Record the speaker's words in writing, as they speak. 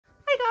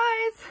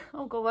guys.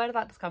 Oh god, where did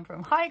that just come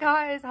from? Hi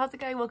guys, how's it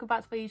going? Welcome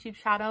back to my YouTube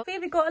channel.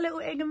 We've got a little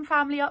Ingham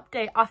family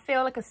update. I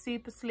feel like a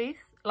super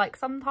sleuth. Like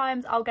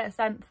sometimes I'll get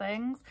sent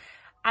things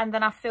and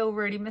then I feel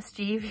really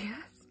mischievous.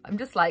 I'm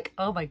just like,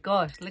 oh my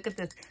gosh, look at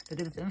this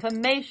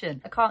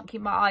information. I can't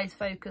keep my eyes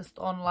focused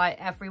on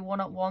like everyone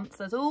at once.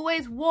 There's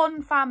always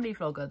one family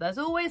vlogger. There's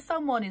always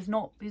someone who's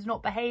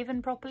not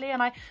behaving properly,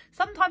 and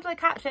sometimes I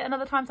catch it and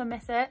other times I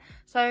miss it.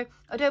 So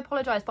I do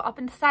apologise, but I've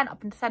been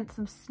sent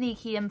some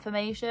sneaky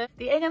information.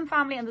 The Ingham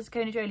family and the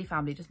Zacconi Jolie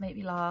family just make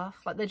me laugh.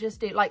 Like they just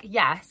do, like,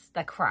 yes,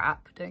 they're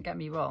crap, don't get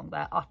me wrong,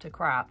 they're utter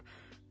crap.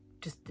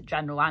 Just the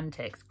general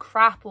antics,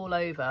 crap all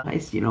over.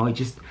 You know,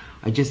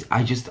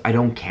 I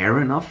don't care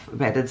enough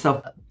about that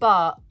stuff.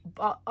 But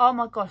oh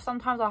my gosh,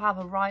 sometimes I'll have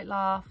a right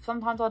laugh.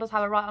 Sometimes I'll just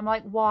have a right, I'm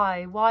like,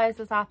 why? Why is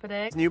this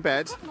happening? New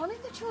bed. Not in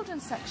the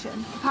children's section,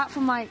 apart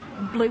from like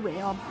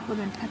Bluey or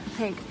Blooming Peppa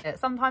Pig.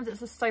 Sometimes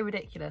it's just so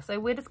ridiculous. So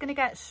we're just gonna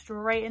get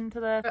straight into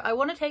this. I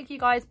want to take you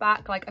guys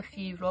back like a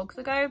few vlogs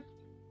ago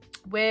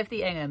with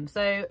the Ingham.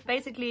 So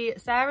basically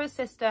Sarah's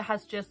sister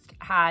has just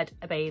had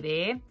a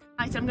baby.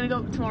 Right, so I'm gonna go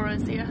up tomorrow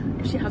and see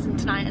her if she hasn't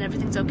tonight and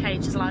everything's okay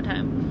and she's allowed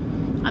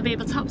home. I'll be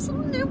able to have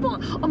some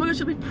newborn, oh my gosh,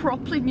 she'll be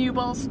properly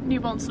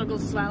newborn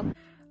snuggles as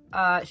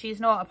well.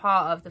 She's not a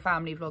part of the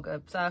family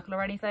vlogger circle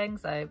or anything,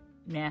 so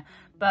yeah,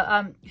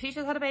 but she's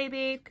just had a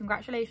baby.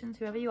 Congratulations,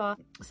 whoever you are.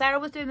 Sarah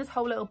was doing this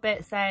whole little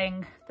bit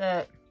saying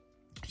that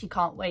she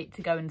can't wait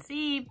to go and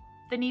see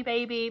the new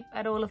baby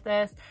and all of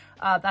this.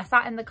 They're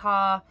sat in the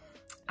car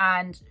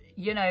and,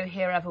 you know,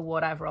 herever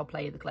whatever, I'll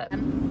play you the clip.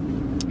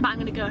 But I'm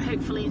gonna go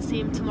hopefully and see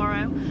him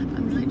tomorrow.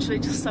 I'm literally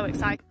just so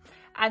excited.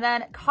 And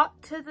then cut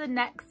to the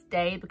next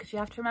day, because you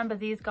have to remember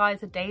these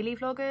guys are daily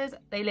vloggers.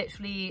 They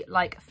literally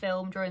like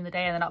film during the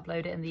day and then upload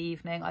it in the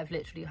evening. I've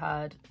literally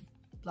heard,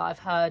 like, I've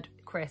heard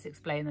Chris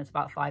explain this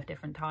about 5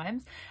 different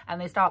times, and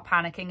they start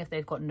panicking if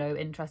they've got no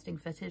interesting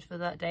footage for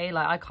that day.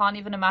 Like, I can't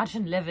even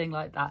imagine living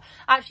like that.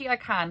 Actually, I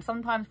can.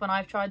 Sometimes when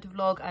I've tried to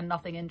vlog and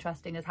nothing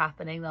interesting is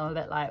happening, then I'm a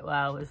bit like,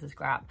 well, this is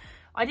crap.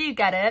 I do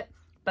get it.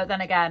 But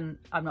then again,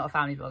 I'm not a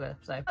family vlogger,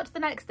 so. Cut to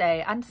the next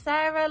day, and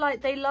Sarah,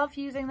 like, they love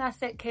using their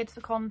sick kids for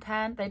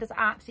content. They just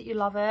absolutely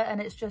love it, and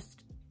it's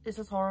just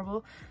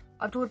horrible.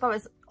 I've talked about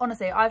this,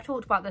 honestly, I've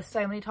talked about this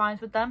so many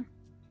times with them.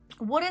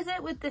 What is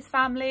it with this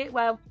family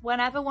where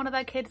whenever one of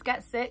their kids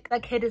gets sick,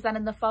 their kid is then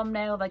in the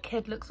thumbnail, their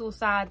kid looks all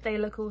sad, they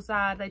look all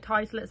sad, they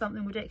title it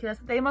something ridiculous.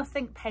 They must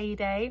think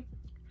payday.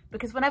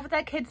 Because whenever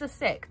their kids are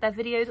sick, their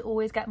videos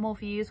always get more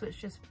views,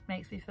 which just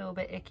makes me feel a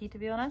bit icky, to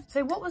be honest.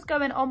 So what was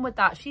going on with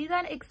that? She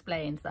then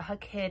explains that her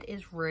kid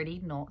is really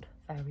not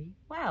very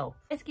well.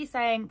 Basically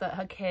saying that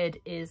her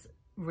kid is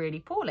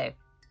really poorly.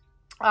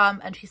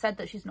 And she said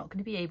that she's not going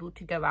to be able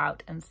to go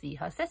out and see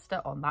her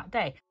sister on that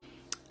day.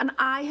 And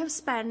I have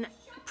spent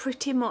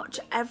pretty much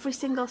every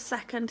single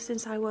second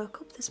since I woke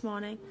up this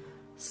morning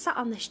sat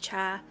on this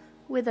chair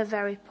with a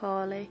very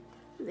poorly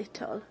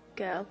little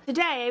girl.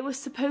 Today I was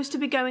supposed to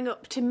be going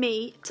up to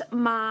meet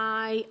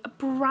my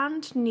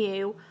brand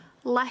new,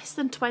 less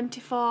than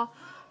 24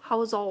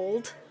 hours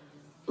old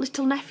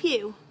little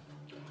nephew.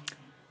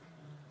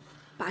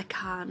 But I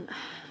can't,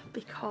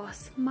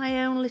 because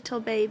my own little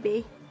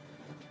baby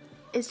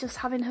is just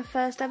having her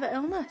first ever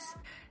illness.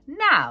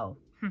 Now,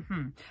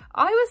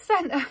 I was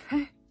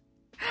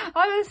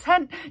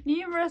sent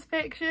numerous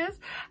pictures,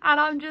 and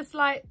I'm just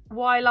like,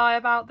 why lie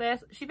about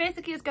this? She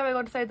basically is going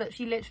on to say that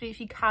she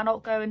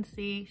cannot go and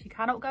see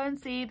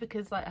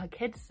because like her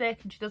kid's sick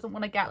and she doesn't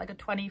want to get like a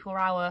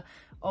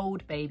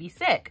 24-hour-old baby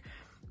sick.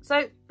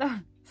 So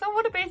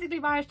someone had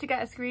basically managed to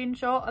get a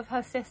screenshot of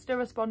her sister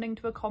responding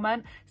to a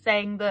comment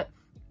saying that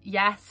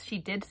yes, she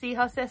did see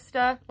her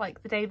sister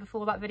like the day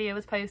before that video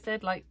was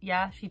posted. Like,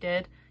 yeah, she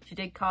did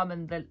come,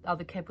 and the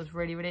other kid was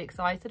really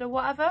excited or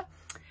whatever.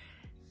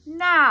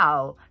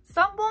 Now,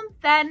 someone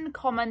then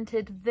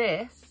commented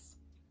this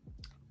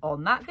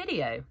on that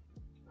video.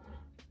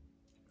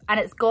 And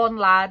it's gone,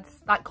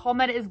 lads. That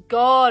comment is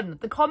gone.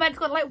 The comment's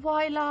gone. Like,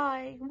 why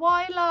lie?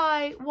 Why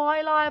lie?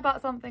 Why lie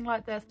about something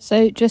like this?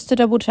 So just to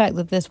double check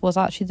that this was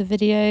actually the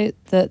video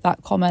that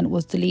comment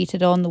was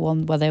deleted on, the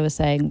one where they were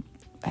saying,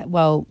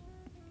 well,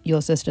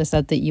 your sister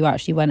said that you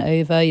actually went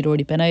over, you'd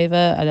already been over,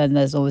 and then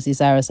there's obviously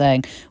Sarah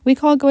saying, we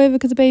can't go over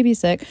because the baby's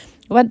sick.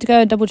 I went to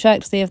go and double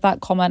check to see if that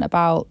comment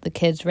about the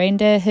kid's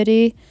reindeer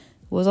hoodie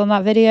was on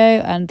that video,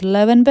 and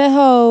lo and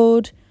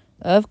behold,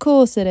 of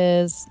course it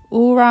is.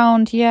 All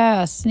round,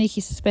 yeah,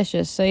 sneaky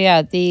suspicious. So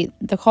yeah, the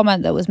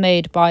comment that was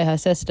made by her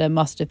sister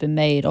must have been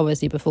made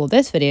obviously before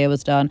this video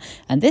was done,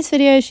 and this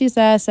video she's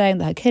there saying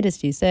that her kid is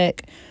too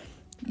sick.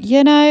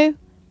 You know,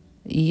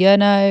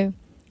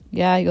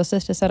 yeah, your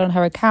sister said on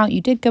her account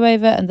you did go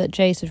over and that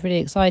Jace was really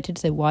excited,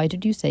 so why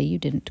did you say you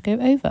didn't go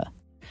over?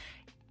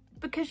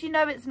 Because you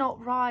know it's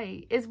not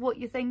right, is what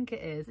you think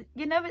it is.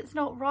 You know it's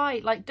not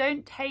right. Like,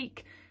 don't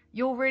take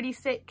your really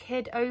sick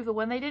kid over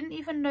when they didn't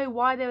even know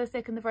why they were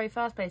sick in the very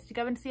first place. To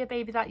go and see a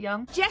baby that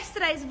young.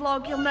 Yesterday's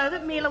vlog, you'll know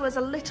that Mila was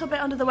a little bit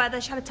under the weather.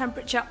 She had a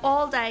temperature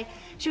all day.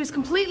 She was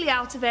completely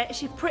out of it.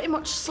 She pretty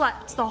much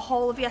slept the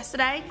whole of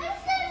yesterday.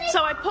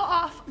 So I put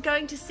off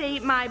going to see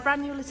my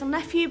brand new little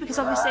nephew because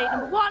obviously,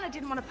 number one, I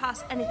didn't want to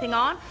pass anything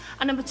on,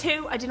 and number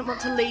two, I didn't want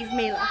to leave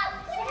Mila.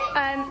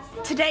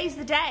 Today's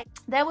the day.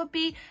 There would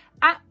be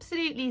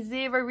absolutely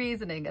zero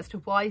reasoning as to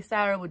why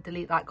Sarah would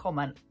delete that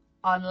comment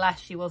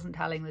unless she wasn't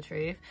telling the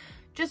truth.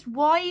 Just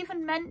why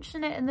even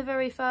mention it in the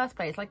very first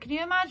place? Like, can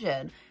you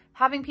imagine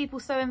having people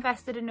so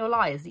invested in your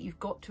lives that you've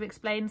got to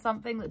explain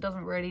something that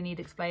doesn't really need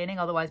explaining,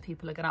 otherwise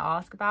people are going to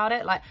ask about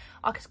it? Like,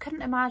 I just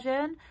couldn't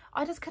imagine.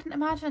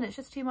 It's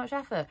just too much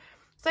effort.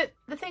 So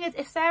the thing is,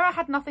 if Sarah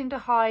had nothing to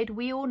hide,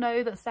 we all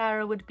know that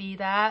Sarah would be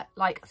there,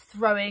 like,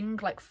 throwing,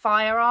 like,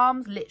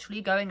 firearms,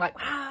 literally going, like,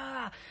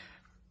 ah.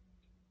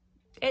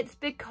 It's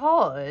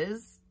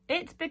because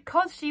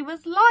she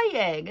was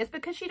lying. It's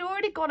because she'd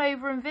already gone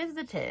over and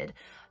visited.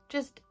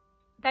 Just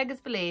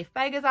beggars belief,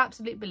 beggars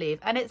absolute belief.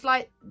 And it's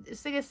like,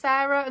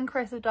 Sarah and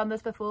Chris have done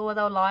this before where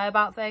they'll lie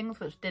about things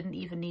which didn't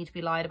even need to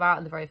be lied about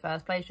in the very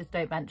first place. Just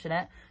don't mention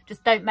it.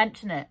 Just don't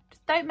mention it.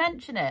 Just don't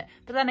mention it.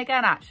 But then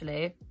again,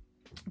 actually,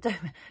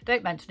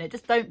 don't mention it.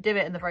 Just don't do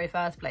it in the very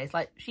first place.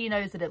 Like, she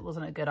knows that it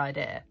wasn't a good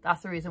idea.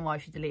 That's the reason why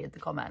she deleted the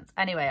comments.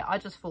 Anyway, I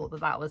just thought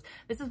that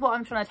this is what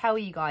I'm trying to tell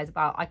you guys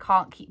about. I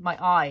can't keep my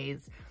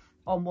eyes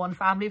on one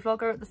family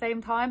vlogger at the same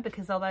time,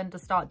 because they'll then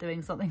just start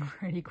doing something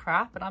really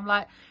crap, and I'm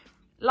like,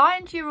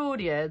 lying to your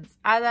audience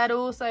and then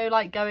also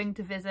like going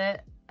to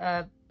visit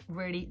a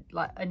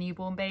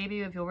newborn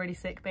baby with your really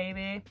sick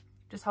baby.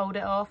 Just hold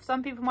it off.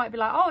 Some people might be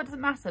like, oh, it doesn't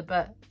matter,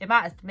 but it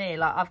matters to me.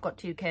 Like, I've got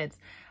two kids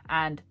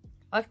and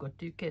so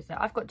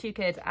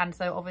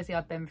obviously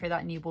I've been through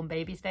that newborn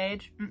baby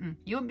stage.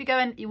 You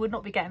would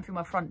not be getting through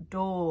my front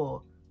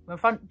door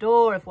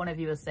if one of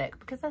you was sick,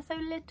 because they're so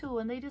little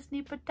and they just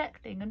need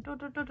protecting and do you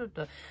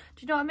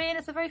know what I mean?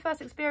 It's the very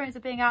first experience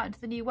of being out into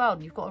the new world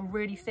and you've got a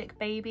really sick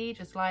baby.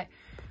 Just like,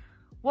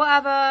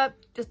 whatever,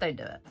 just don't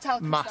do it.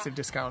 Massive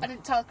discount. I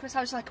didn't tell Chris.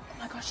 I was like, oh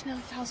my gosh,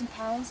 nearly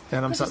 £1,000. Yeah,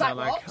 and I'm sat there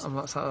like, I'm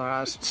not sat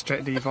there,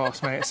 straight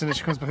divorce, mate. As soon as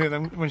she comes back here,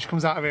 then when she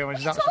comes out of here, when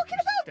she's What are you talking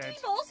about? Dead.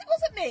 Divorce? It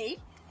wasn't me.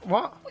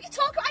 What? What are you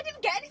talking about? I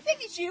didn't get anything.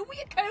 It's you with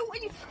your coat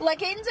and your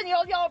leggings and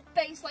your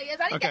base layers.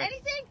 I didn't get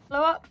anything.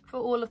 Follow up for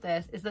all of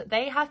this is that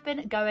they have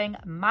been going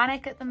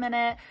manic at the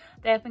minute.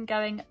 They have been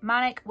going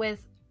manic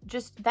with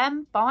just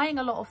them buying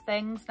a lot of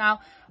things. Now,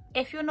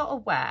 if you're not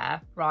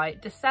aware,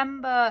 right,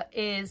 December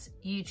is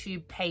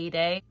YouTube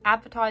payday.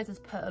 Advertisers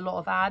put a lot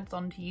of ads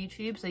onto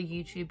YouTube, so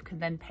YouTube can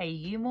then pay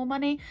you more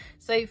money.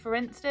 So for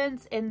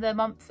instance, in the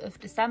month of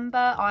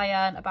December, I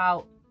earn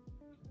about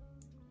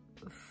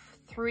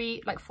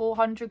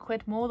 400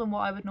 quid more than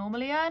what I would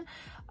normally earn,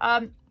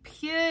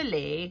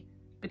 purely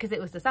because it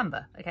was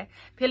December.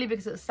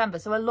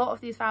 So a lot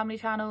of these family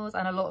channels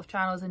and a lot of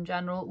channels in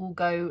general will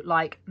go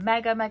like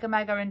mega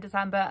in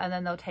December, and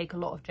then they'll take a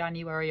lot of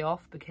January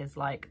off, because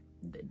like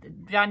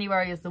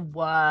January is the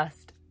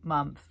worst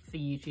month for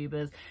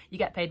YouTubers. You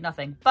get paid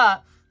nothing,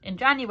 but in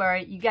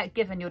January you get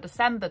given your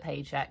December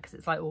paycheck because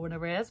it's like all in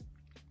arrears.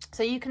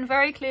 So you can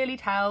very clearly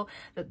tell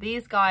that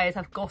these guys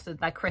have gotten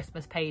their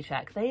Christmas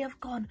paycheck. They've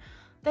gone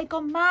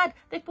mad.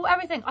 They've bought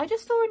everything. I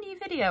just saw a new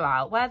video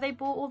out where they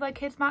bought all their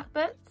kids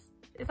MacBooks.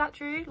 Is that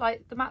true?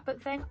 Like the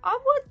MacBook thing? I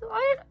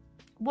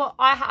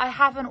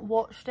haven't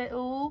watched it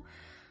all.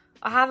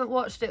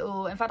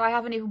 In fact, I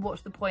haven't even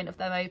watched the point of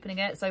them opening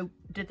it. So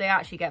did they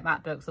actually get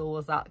MacBooks, or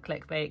was that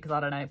clickbait? Because I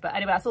don't know. But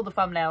anyway, I saw the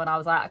thumbnail and I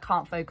was like, I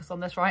can't focus on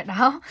this right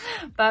now.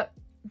 But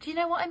do you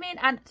know what I mean?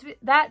 And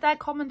their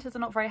commenters are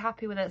not very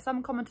happy with it.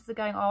 Some commenters are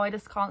going, oh, I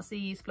just can't see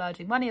you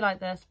splurging money like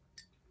this.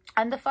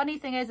 And the funny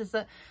thing is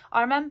that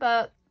I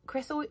remember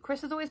Chris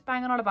is always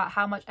banging on about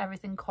how much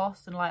everything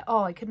costs, and like,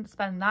 oh, I couldn't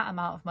spend that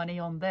amount of money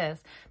on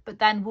this. But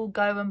then we'll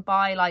go and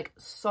buy like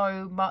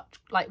so much,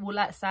 like we'll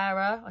let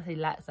Sarah,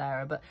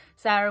 but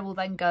Sarah will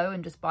then go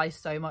and just buy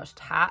so much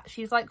tat.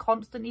 She's like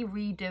constantly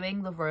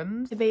redoing the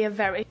rooms. It'll be a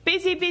very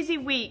busy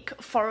week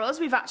for us.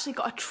 We've actually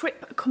got a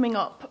trip coming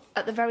up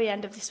at the very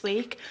end of this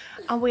week,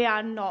 and we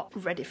are not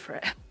ready for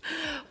it.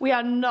 We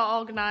are not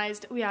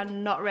organised. We are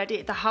not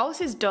ready. The house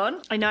is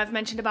done. I know I've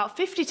mentioned about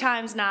 50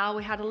 times now.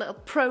 We had a little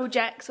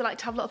project. We like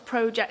to have little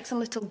projects and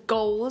little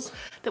goals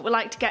that we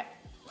like to get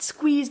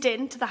squeezed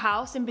into the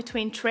house in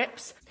between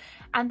trips.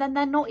 And then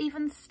they're not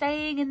even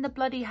staying in the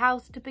bloody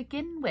house to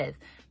begin with.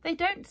 They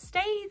don't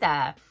stay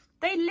there.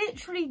 They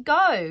literally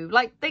go,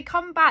 like they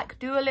come back,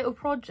 do a little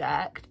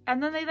project,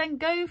 and then they then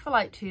go for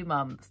like 2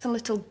 months. Some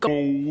little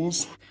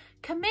goals.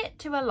 Commit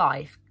to a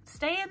life.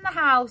 Stay in the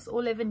house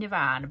or live in your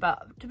van.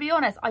 But to be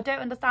honest, I don't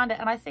understand it.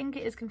 And I think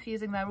it is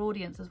confusing their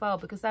audience as well,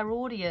 because their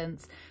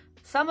audience,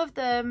 some of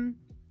them,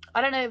 I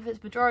don't know if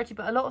it's majority,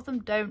 but a lot of them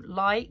don't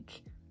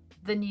like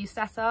the new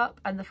setup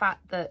and the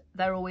fact that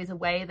they're always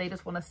away. They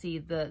just want to see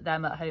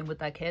them at home with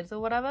their kids or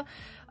whatever.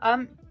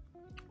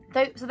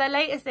 So their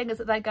latest thing is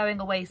that they're going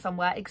away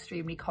somewhere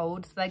extremely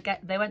cold. So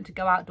they went to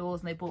go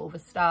outdoors and they bought all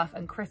this stuff.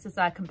 And Chris is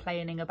there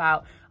complaining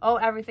about, oh,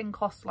 everything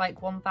costs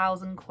like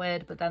 1,000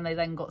 quid, but then they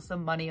then got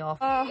some money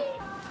off. And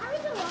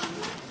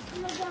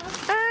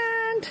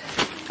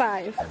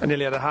 5. I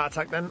nearly had a heart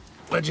attack then.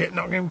 Legit,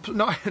 not even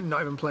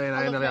playing.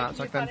 I nearly had a heart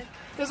attack then.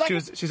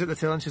 She's at the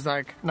till and she's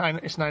like,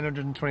 it's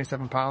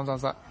 £927.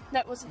 How's that? No,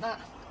 it wasn't that.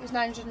 It was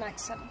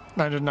 997.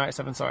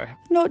 997, sorry.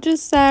 Not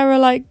just Sarah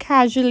like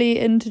casually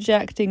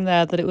interjecting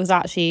there that it was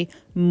actually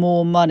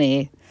more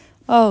money.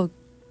 Oh,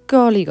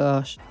 golly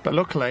gosh. But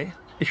luckily,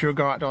 if you're a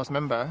Go Outdoors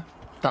member,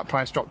 that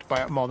price dropped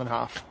by more than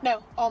half.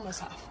 No, almost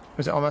half.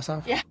 Was it almost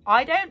half? Yeah.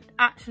 I don't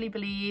actually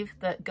believe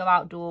that Go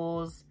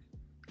Outdoors,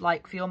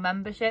 like for your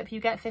membership, you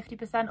get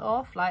 50%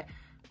 off. Like,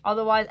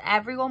 otherwise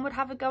everyone would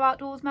have a Go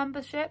Outdoors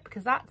membership,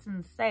 because that's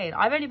insane.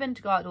 I've only been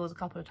to Go Outdoors a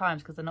couple of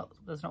times because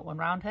there's not one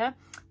around here,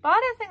 but I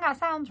don't think that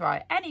sounds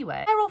right.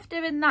 Anyway, they're off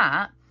doing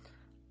that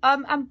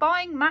and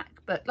buying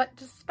MacBook, like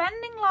just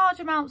spending large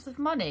amounts of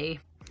money.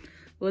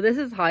 Well, this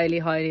is highly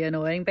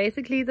annoying.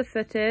 Basically the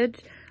footage,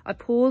 I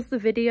paused the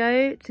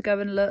video to go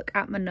and look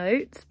at my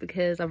notes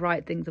because I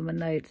write things in my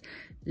notes.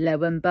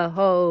 Lo and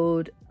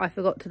behold, I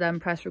forgot to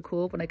then press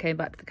record when I came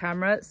back to the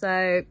camera,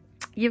 so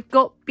you've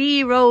got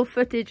B-roll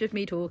footage of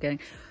me talking.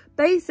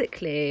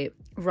 Basically,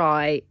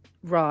 right.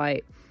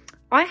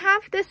 I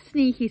have this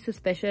sneaky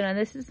suspicion, and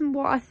this isn't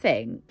what I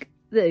think.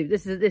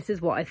 This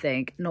is what I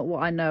think, not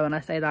what I know, and I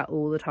say that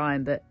all the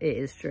time, but it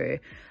is true.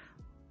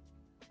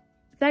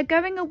 They're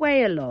going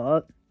away a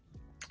lot.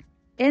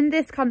 In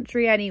this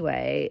country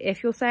anyway,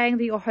 if you're saying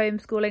that you're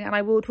homeschooling, and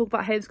I will talk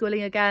about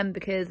homeschooling again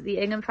because the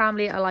INGHAM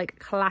family are like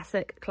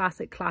classic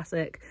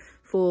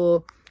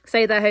for...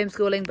 say they're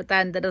homeschooling, but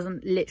then there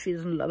doesn't look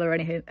like there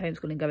any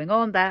homeschooling going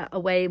on. They're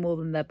away more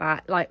than they're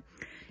back. Like,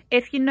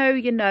 if you know,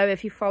 you know.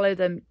 If you follow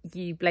them,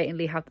 you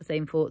blatantly have the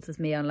same thoughts as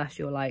me, unless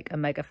you're like a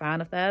mega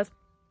fan of theirs.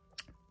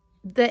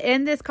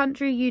 In this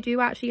country, you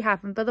do actually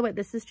have, and by the way,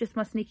 this is just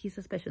my sneaky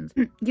suspicions.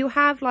 You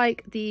have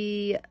like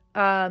the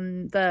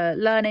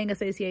learning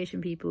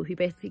association people who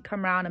basically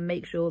come around and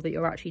make sure that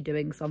you're actually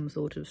doing some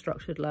sort of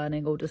structured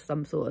learning or just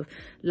some sort of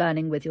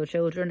learning with your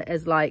children,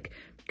 as like,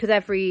 because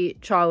every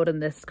child in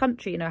this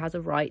country, you know, has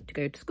a right to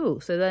go to school.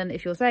 So then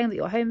if you're saying that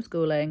you're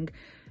homeschooling,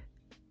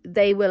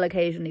 they will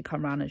occasionally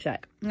come around and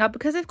check. Now,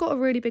 because they've got a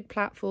really big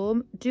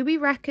platform, do we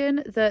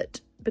reckon that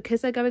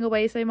because they're going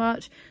away so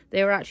much,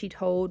 they were actually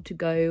told to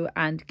go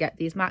and get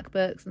these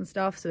MacBooks and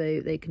stuff so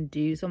they can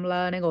do some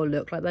learning or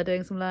look like they're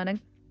doing some learning?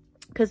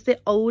 Because the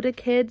older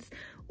kids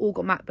all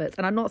got MacBooks,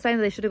 and I'm not saying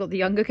that they should have got the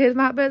younger kids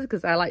MacBooks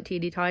because they're like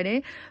teeny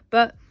tiny,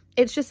 but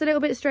it's just a little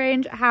bit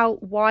strange how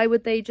why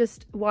would they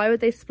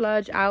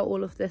splurge out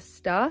all of this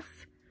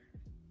stuff?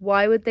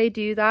 Why would they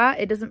do that?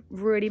 It doesn't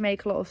really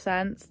make a lot of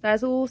sense.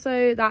 There's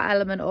also that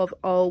element of,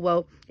 oh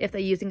well, if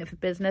they're using it for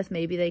business,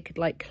 maybe they could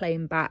like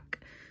claim back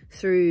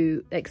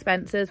through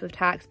expenses with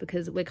tax,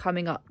 because we're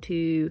coming up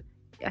to,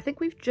 I think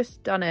we've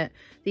just done it,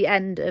 the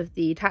end of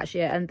the tax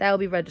year, and they'll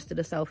be registered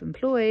as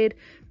self-employed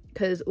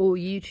because all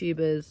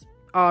YouTubers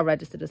are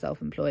registered as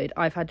self-employed.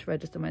 I've had to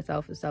register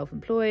myself as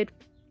self-employed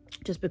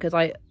just because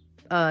I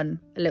earn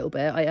a little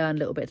bit. I earn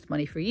little bits of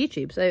money through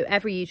YouTube. So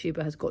every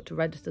YouTuber has got to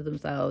register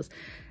themselves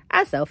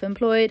as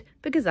self-employed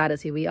because that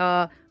is who we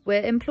are.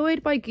 We're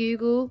employed by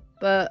Google,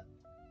 but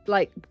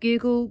like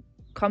Google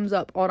comes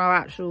up on our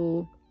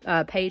actual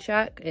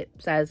paycheck. It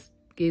says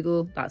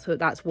Google, that's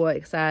what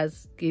it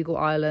says. Google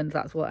Ireland,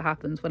 that's what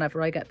happens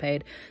whenever I get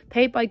paid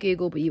by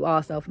Google, but you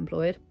are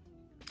self-employed.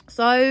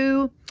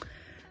 So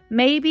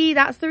maybe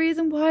that's the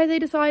reason why they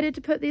decided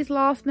to put these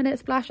last minute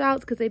splash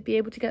outs, because they'd be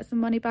able to get some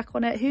money back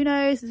on it. Who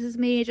knows? This is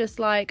me just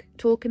like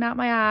talking out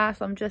my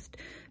ass. I'm just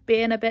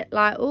being a bit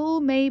like,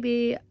 oh,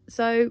 maybe.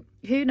 So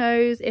who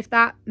knows if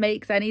that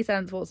makes any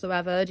sense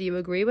whatsoever. Do you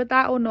agree with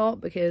that or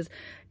not? Because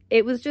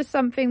it was just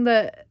something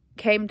that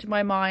came to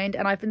my mind,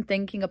 and I've been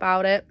thinking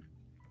about it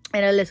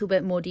in a little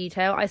bit more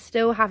detail. I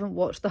still haven't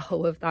watched the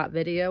whole of that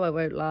video, I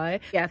won't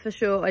lie. Yeah, for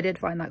sure, I did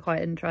find that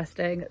quite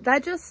interesting. They're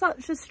just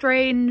such a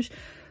strange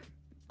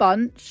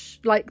bunch.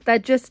 Like, they're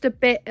just a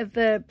bit of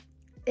the,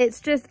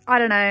 it's just, I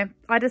don't know.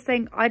 I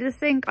think I've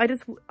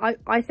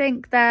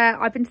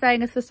been saying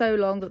this for so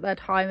long that their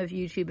time of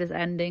YouTube is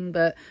ending,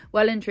 but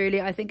well and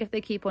truly, I think if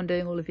they keep on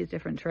doing all of these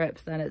different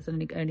trips, then it's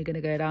only going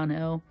to go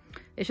downhill.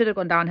 It should have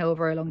gone downhill a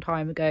very long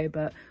time ago,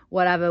 but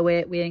whatever, we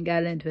ain't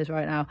getting into this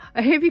right now.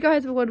 I hope you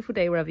guys have a wonderful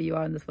day wherever you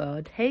are in this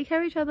world. Take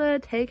care of each other,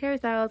 take care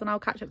of yourselves, and I'll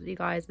catch up with you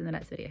guys in the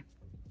next video.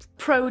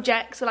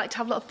 Projects, we like to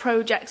have little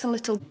projects and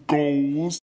little goals.